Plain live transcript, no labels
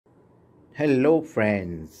Hello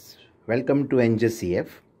friends, welcome to NJCF.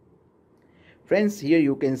 Friends, here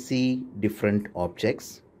you can see different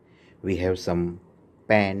objects. We have some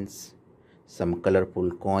pens, some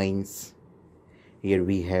colorful coins. Here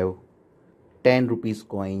we have 10 rupees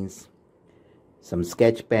coins, some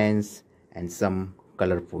sketch pens and some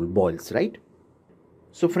colorful balls, right?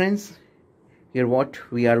 So friends, here what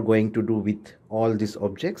we are going to do with all these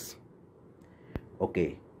objects.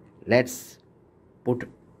 Okay, let's put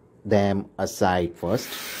them aside first.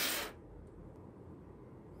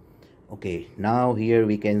 Okay, now here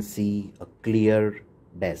we can see a clear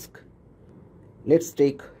desk. Let's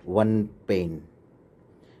take one pen.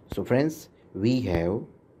 So friends, we have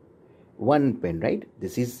one pen, right?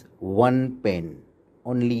 This is one pen,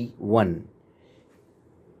 only one.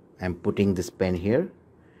 I'm putting this pen here.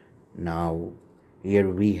 Now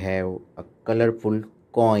here we have a colorful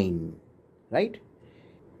coin, right?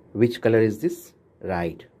 Which color is this?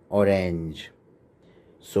 Right, orange.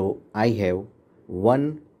 So I have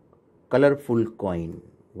one colorful coin,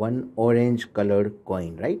 one orange colored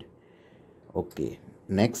coin, right? Okay,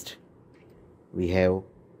 next we have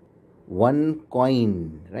one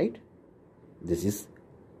coin, right? This is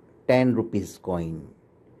 10 rupees coin.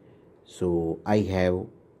 So I have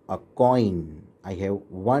a coin. I have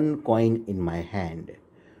one coin in my hand.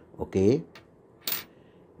 Okay,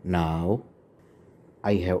 now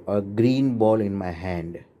I have a green ball in my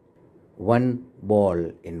hand, one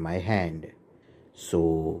ball in my hand.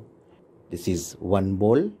 So this is one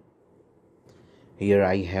ball. Here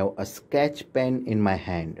I have a sketch pen in my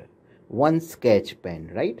hand, one sketch pen,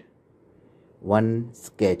 right? One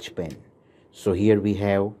sketch pen. So here we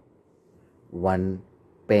have one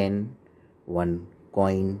pen, one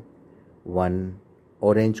coin, one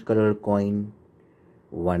orange color coin,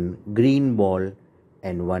 one green ball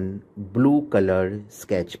and one blue color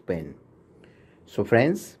sketch pen. So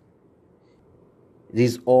friends,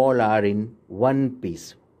 these all are in one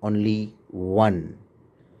piece, only one.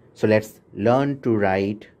 So let's learn to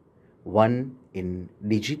write one in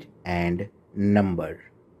digit and number.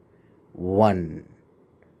 1,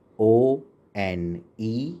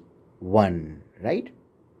 O-N-E, 1, right?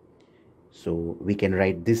 So we can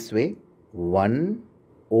write this way, 1,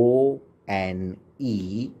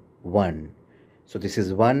 O-N-E, 1. So this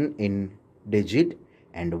is 1 in digit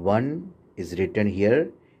and 1 is written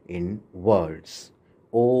here in words.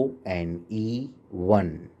 O-N-E,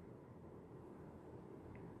 1.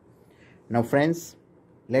 Now friends,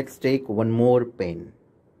 let's take one more pen.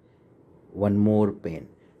 One more pen.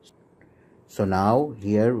 So now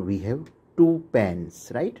here we have two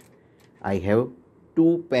pens, right? I have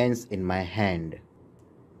two pens in my hand.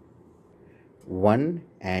 1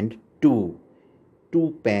 and 2.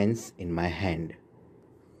 Two pens in my hand.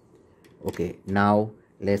 Okay, now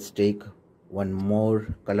let's take one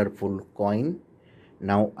more colorful coin.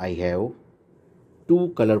 Now I have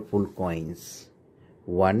two colorful coins.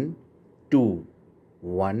 1, 2.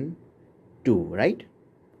 1, 2, right?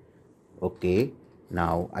 Okay,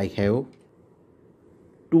 now I have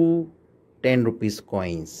two 10 rupees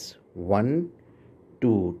coins. 1,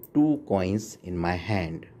 2. Two coins in my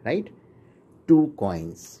hand, right? Two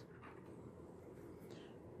coins.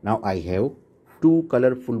 Now I have two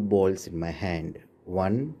colorful balls in my hand.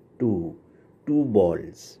 1, 2. Two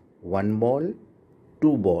balls. One ball,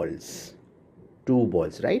 two balls. Two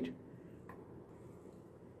balls, right?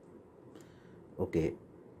 Okay.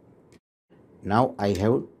 Now I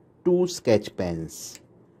have two sketch pens.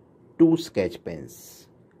 Two sketch pens.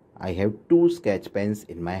 I have two sketch pens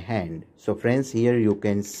in my hand. So friends, here you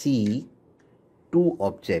can see two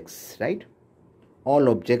objects, right? All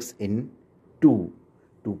objects in two.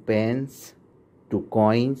 Two pens, two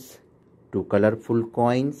coins, two colorful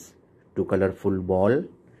coins, two colorful ball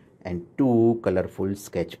and two colorful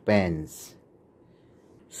sketch pens.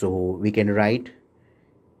 So we can write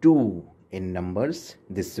 2 in numbers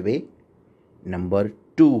this way, number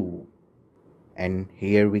 2, and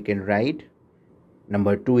here we can write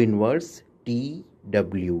number 2 in words,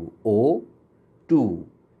 T-W-O, 2,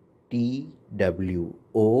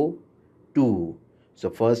 T-W-O, 2. So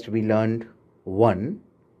first we learned 1,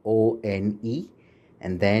 O-N-E,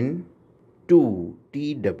 and then 2,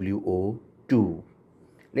 T-W-O, 2.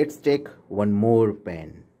 Let's take one more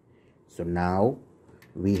pen. So now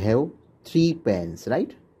we have 3 pens,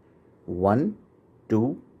 right? 1,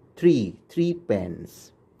 2, 3. 3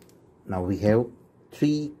 pens. Now we have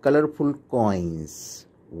 3 colorful coins.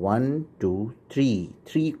 1, 2, 3.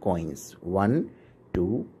 3 coins. 1,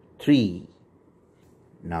 2, 3.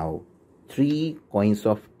 Now 3 coins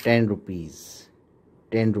of 10 rupees.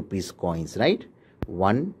 10 rupees coins, right?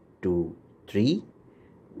 1, 2, 3.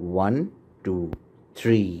 1, 2,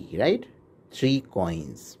 3, right? 3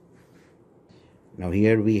 coins. Now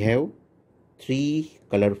here we have 3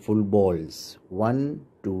 colorful balls. 1,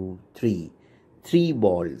 2, 3. 3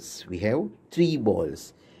 balls. We have 3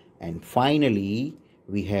 balls. And finally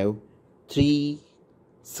we have 3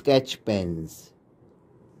 sketch pens.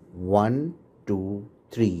 1, 2,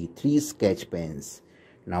 3. 3 sketch pens.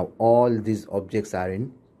 Now all these objects are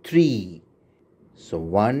in 3. So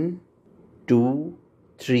 1, 2,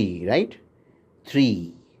 3, right?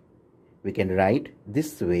 3. We can write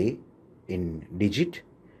this way in digit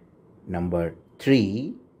number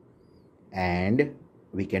 3, and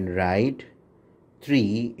we can write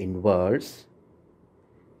 3 in words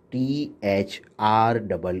THREE,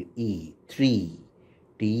 3,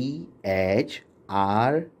 THREE,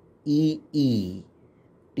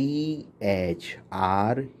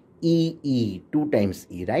 THREE, 2 times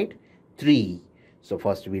E, right? 3. So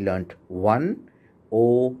first we learnt 1,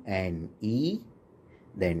 O and E,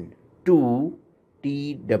 then 2,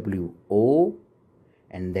 TWO,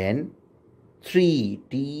 and then 3,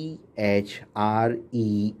 THREE.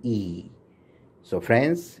 So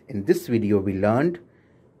friends, in this video we learned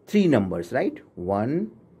 3 numbers, right?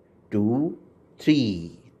 1, 2,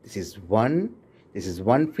 3. This is 1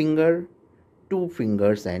 finger, 2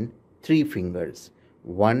 fingers and 3 fingers.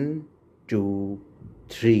 1, 2,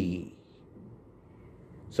 3.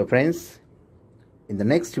 So friends, in the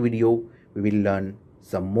next video we will learn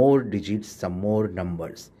some more digits, some more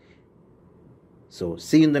numbers. So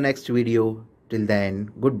see you in the next video. Till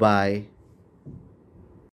then, goodbye.